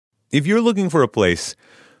If you're looking for a place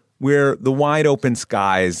where the wide open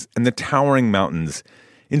skies and the towering mountains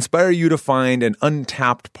inspire you to find an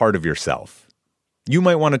untapped part of yourself, you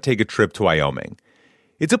might want to take a trip to Wyoming.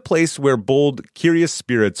 It's a place where bold, curious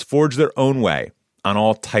spirits forge their own way on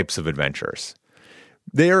all types of adventures.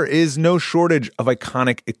 There is no shortage of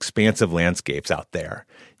iconic, expansive landscapes out there.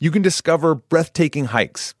 You can discover breathtaking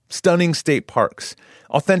hikes, stunning state parks,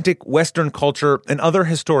 authentic Western culture, and other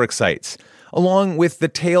historic sites, along with the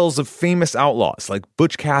tales of famous outlaws like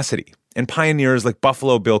Butch Cassidy and pioneers like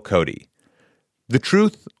Buffalo Bill Cody. The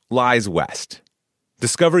truth lies west.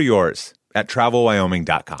 Discover yours at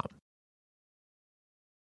travelwyoming.com.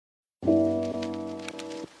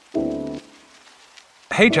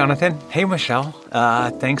 Hey, Jonathan. Hey, Michele.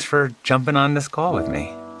 Thanks for jumping on this call with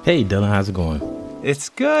me. Hey, Dylan. How's it going? It's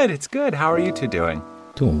good. It's good. How are you two doing?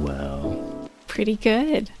 Doing well. Pretty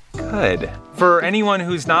good. Good. For anyone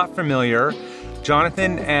who's not familiar,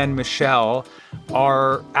 Jonathan and Michele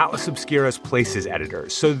are Atlas Obscura's Places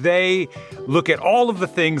editors. So they look at all of the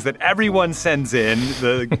things that everyone sends in,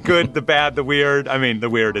 the good, the bad, the weird. I mean, the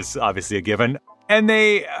weird is obviously a given. And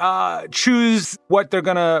they choose what they're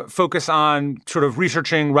going to focus on sort of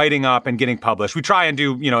researching, writing up, and getting published. We try and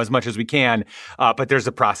do, as much as we can, but there's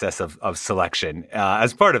a process of selection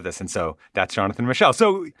as part of this. And so that's Jonathan and Michele.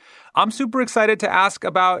 So I'm super excited to ask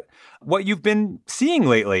about what you've been seeing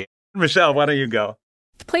lately. Michele, why don't you go?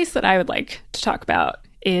 The place that I would like to talk about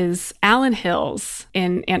is Allen Hills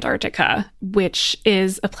in Antarctica, which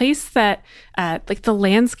is a place that, the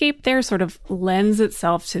landscape there sort of lends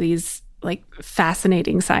itself to these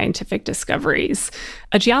fascinating scientific discoveries.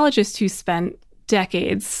 A geologist who spent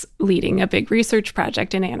decades leading a big research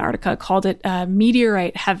project in Antarctica called it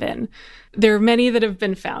meteorite heaven. There are many that have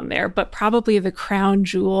been found there, but probably the crown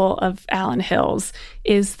jewel of Allen Hills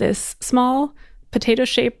is this small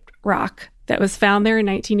potato-shaped rock that was found there in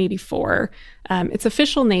 1984. Its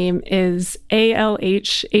official name is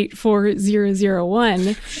ALH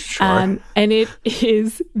 84001, Sure. And it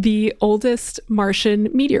is the oldest Martian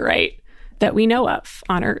meteorite that we know of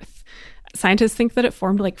on Earth. Scientists think that it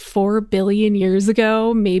formed 4 billion years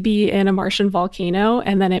ago, maybe in a Martian volcano,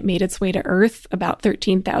 and then it made its way to Earth about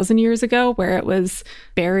 13,000 years ago, where it was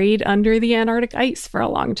buried under the Antarctic ice for a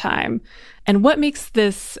long time. And what makes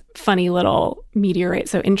this funny little meteorite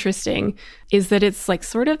so interesting is that it's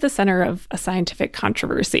sort of the center of a scientific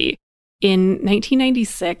controversy. In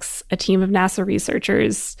 1996, a team of NASA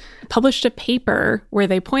researchers published a paper where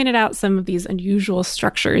they pointed out some of these unusual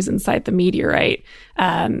structures inside the meteorite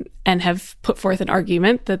and have put forth an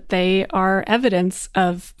argument that they are evidence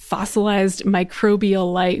of fossilized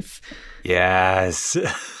microbial life. Yes.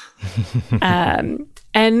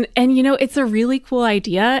 And it's a really cool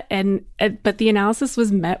idea, but the analysis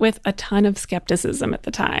was met with a ton of skepticism at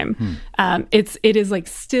the time. It is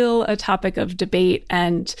still a topic of debate,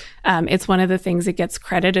 and it's one of the things that gets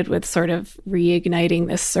credited with sort of reigniting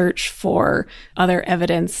this search for other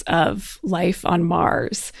evidence of life on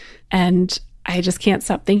Mars. And I just can't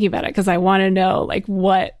stop thinking about it because I want to know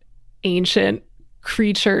what ancient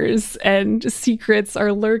creatures and secrets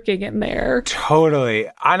are lurking in there. Totally.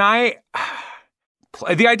 And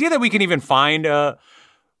the idea that we can even find a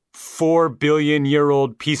 4 billion year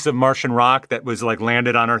old piece of Martian rock that was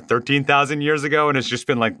landed on Earth 13,000 years ago and it's just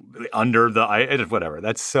been under the ice, whatever.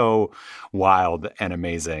 That's so wild and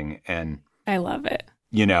amazing. And I love it.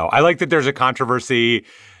 I like that there's a controversy.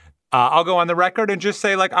 I'll go on the record and just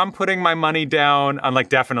say I'm putting my money down on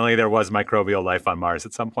definitely there was microbial life on Mars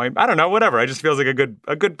at some point. I don't know, whatever. It just feels like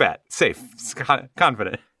a good bet. Safe,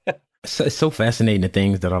 confident. It's so fascinating, the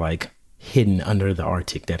things that are hidden under the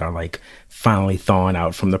Arctic that are finally thawing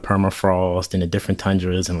out from the permafrost and the different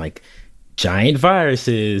tundras and giant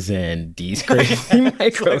viruses and these crazy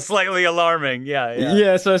microbes. Slightly alarming.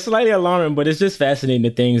 Yeah, so it's slightly alarming, but it's just fascinating,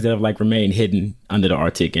 the things that have remained hidden under the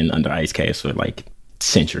Arctic and under ice caps for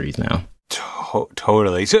centuries now.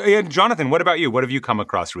 Totally. So, Jonathan, what about you? What have you come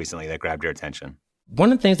across recently that grabbed your attention?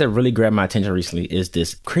 One of the things that really grabbed my attention recently is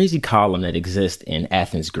this crazy column that exists in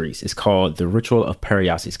Athens, Greece. It's called the Ritual of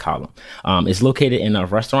Periosis column. It's located in a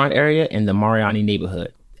restaurant area in the Mariani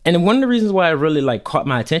neighborhood. And one of the reasons why it really caught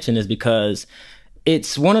my attention is because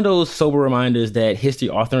it's one of those sober reminders that history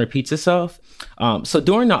often repeats itself. So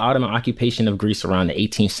during the Ottoman occupation of Greece around the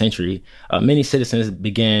 18th century, many citizens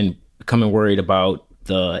began becoming worried about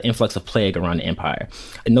the influx of plague around the empire.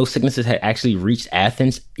 And no sicknesses had actually reached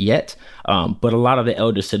Athens yet, but a lot of the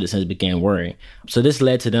elder citizens began worrying. So this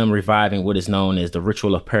led to them reviving what is known as the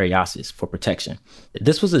Ritual of Periosis for protection.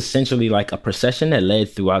 This was essentially a procession that led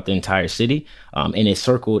throughout the entire city, and it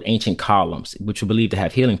circled ancient columns, which were believed to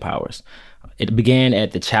have healing powers. It began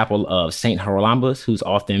at the chapel of St. Haralambos, who's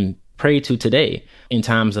often prayed to today in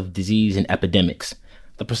times of disease and epidemics.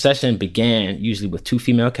 The procession began usually with 2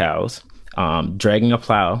 female cows dragging a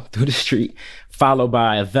plow through the street, followed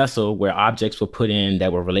by a vessel where objects were put in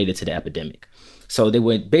that were related to the epidemic. So they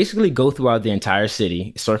would basically go throughout the entire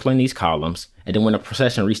city, circling these columns. And then when the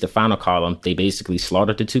procession reached the final column, they basically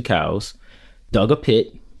slaughtered the 2 cows, dug a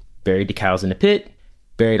pit, buried the cows in the pit,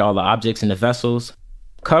 buried all the objects in the vessels,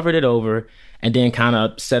 covered it over, and then kind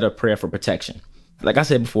of said a prayer for protection. Like I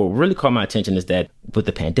said before, what really caught my attention is that with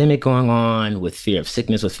the pandemic going on, with fear of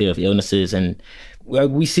sickness, with fear of illnesses, and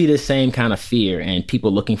we see this same kind of fear and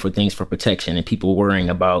people looking for things for protection and people worrying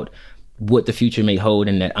about what the future may hold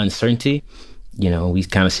and that uncertainty. We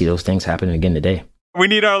kind of see those things happening again today. We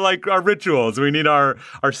need our rituals. We need our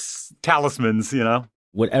talismans,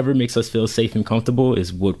 Whatever makes us feel safe and comfortable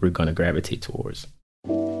is what we're going to gravitate towards.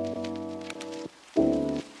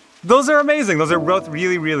 Those are amazing. Those are both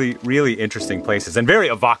really, really, really interesting places and very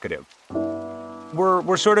evocative.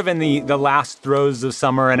 We're sort of in the last throes of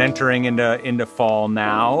summer and entering into fall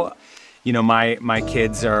now. My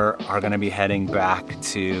kids are going to be heading back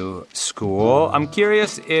to school. I'm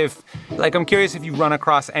curious if you run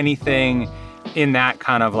across anything in that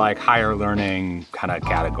kind of like higher learning kind of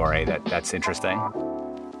category that's interesting.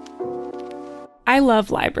 I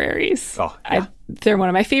love libraries. Oh, yeah. They're one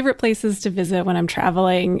of my favorite places to visit when I'm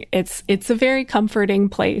traveling. It's a very comforting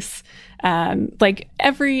place. Like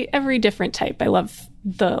every different type. I love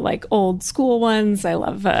the like old school ones. I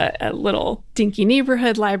love a little dinky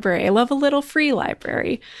neighborhood library. I love a little free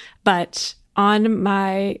library. But on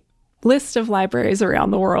my list of libraries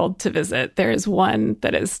around the world to visit, there is one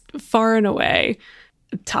that is far and away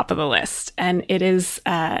top of the list. And it is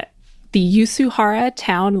the Yasuhara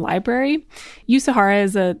Town Library.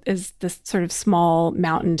 Yasuhara is this sort of small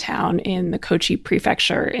mountain town in the Kochi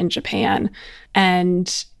Prefecture in Japan.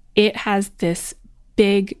 And it has this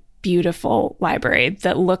big, beautiful library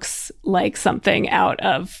that looks like something out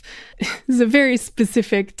of, it's a very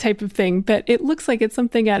specific type of thing, but it looks like it's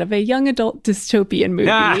something out of a young adult dystopian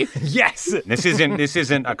movie. Yes. This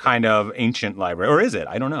isn't a kind of ancient library, or is it?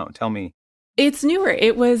 I don't know. Tell me. It's newer.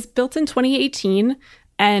 It was built in 2018.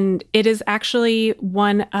 And it is actually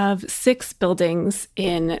one of 6 buildings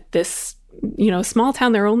in this, small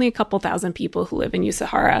town. There are only a couple thousand people who live in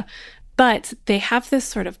Yasuhara, but they have this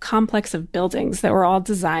sort of complex of buildings that were all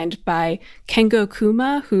designed by Kengo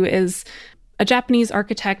Kuma, who is a Japanese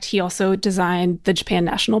architect. He also designed the Japan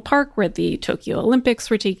National Park where the Tokyo Olympics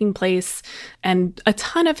were taking place. And a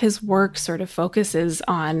ton of his work sort of focuses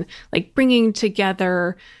on like bringing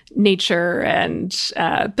together nature and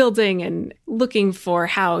building and looking for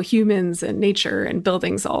how humans and nature and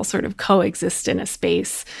buildings all sort of coexist in a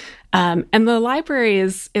space. And the library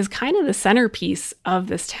is kind of the centerpiece of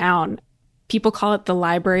this town. People call it the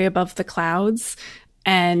library above the clouds.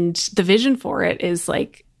 And the vision for it is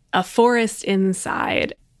like a forest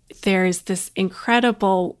inside. There's this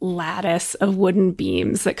incredible lattice of wooden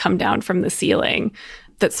beams that come down from the ceiling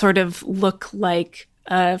that sort of look like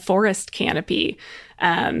a forest canopy.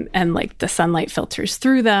 And like the sunlight filters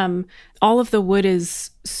through them. All of the wood is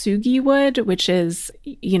sugi wood, which is,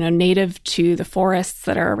 native to the forests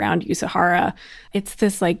that are around Yasuhara. It's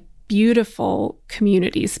this like beautiful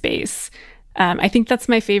community space. I think that's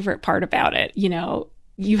my favorite part about it.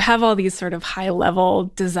 You have all these sort of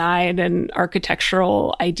high-level design and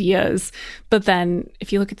architectural ideas, but then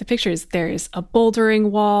if you look at the pictures, there's a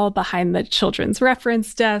bouldering wall behind the children's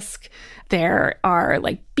reference desk. There are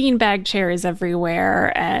like beanbag chairs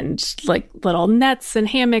everywhere and like little nets and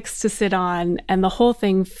hammocks to sit on, and the whole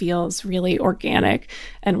thing feels really organic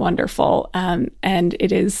and wonderful. And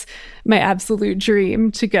it is my absolute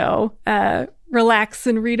dream to go relax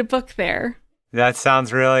and read a book there. That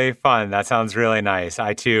sounds really fun. That sounds really nice.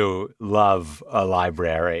 I, too, love a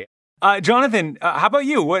library. Jonathan, how about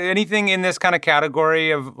you? Anything in this kind of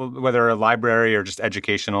category of whether a library or just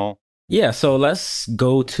educational? Yeah, so let's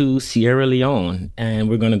go to Sierra Leone, and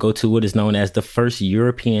we're going to go to what is known as the first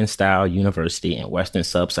European-style university in Western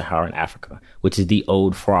Sub-Saharan Africa, which is the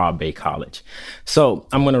Old Fraude College. So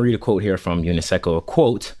I'm going to read a quote here from UNESCO,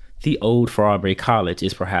 quote, "The Old Fraude College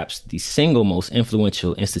is perhaps the single most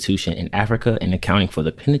influential institution in Africa in accounting for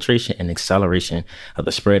the penetration and acceleration of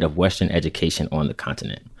the spread of Western education on the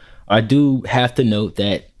continent." I do have to note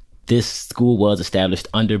that this school was established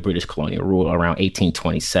under British colonial rule around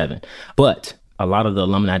 1827, but a lot of the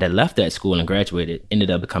alumni that left that school and graduated ended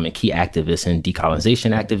up becoming key activists in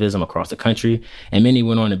decolonization activism across the country, and many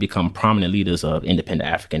went on to become prominent leaders of independent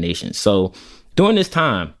African nations. So during this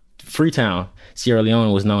time, Freetown, Sierra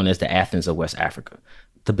Leone was known as the Athens of West Africa.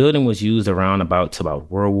 The building was used around about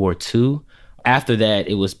World War II After that,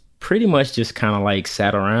 it was pretty much just kind of like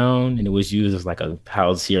sat around, and it was used as like a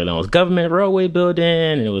how Sierra Leone's government railway building,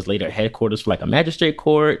 and it was later headquarters for like a magistrate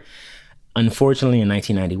court. Unfortunately, in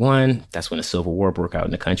 1991, that's when the Civil War broke out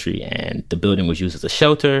in the country, and the building was used as a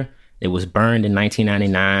shelter. It was burned in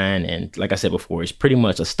 1999, and like I said before, it's pretty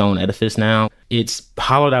much a stone edifice now. It's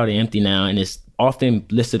hollowed out and empty now, and it's often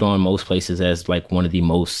listed on most places as like one of the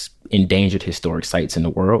most endangered historic sites in the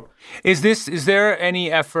world. Is there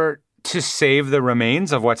any effort to save the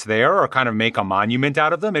remains of what's there or kind of make a monument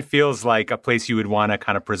out of them? It feels like a place you would want to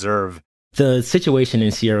kind of preserve. The situation in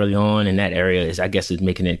Sierra Leone in that area is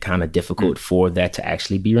making it kind of difficult for that to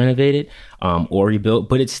actually be renovated or rebuilt.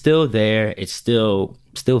 But it's still there. It's still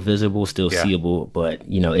visible, still seeable. But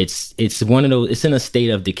it's one of those. It's in a state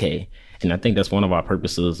of decay, and I think that's one of our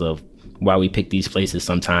purposes of why we pick these places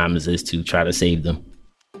sometimes is to try to save them.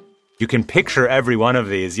 You can picture every one of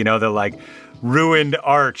these. The like ruined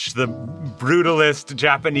arch, the brutalist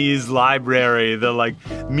Japanese library, the like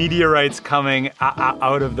meteorites coming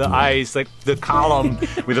out of the ice, like the column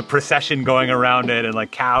with a procession going around it, and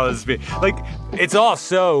like cows. Like it's all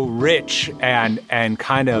so rich and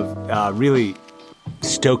kind of really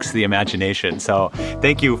stokes the imagination. So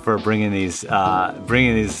thank you for bringing these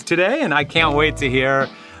today, and I can't wait to hear.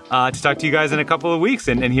 To talk to you guys in a couple of weeks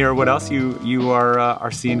and hear what else you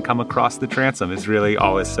are seeing come across the transom. It's really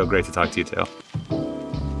always so great to talk to you too.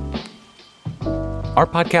 Our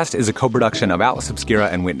podcast is a co-production of Atlas Obscura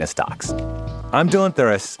and Witness Docs. I'm Dylan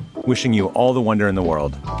Thuris, wishing you all the wonder in the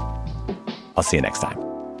world. I'll see you next time.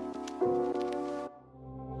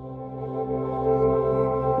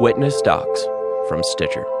 Witness Docs from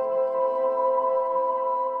Stitcher.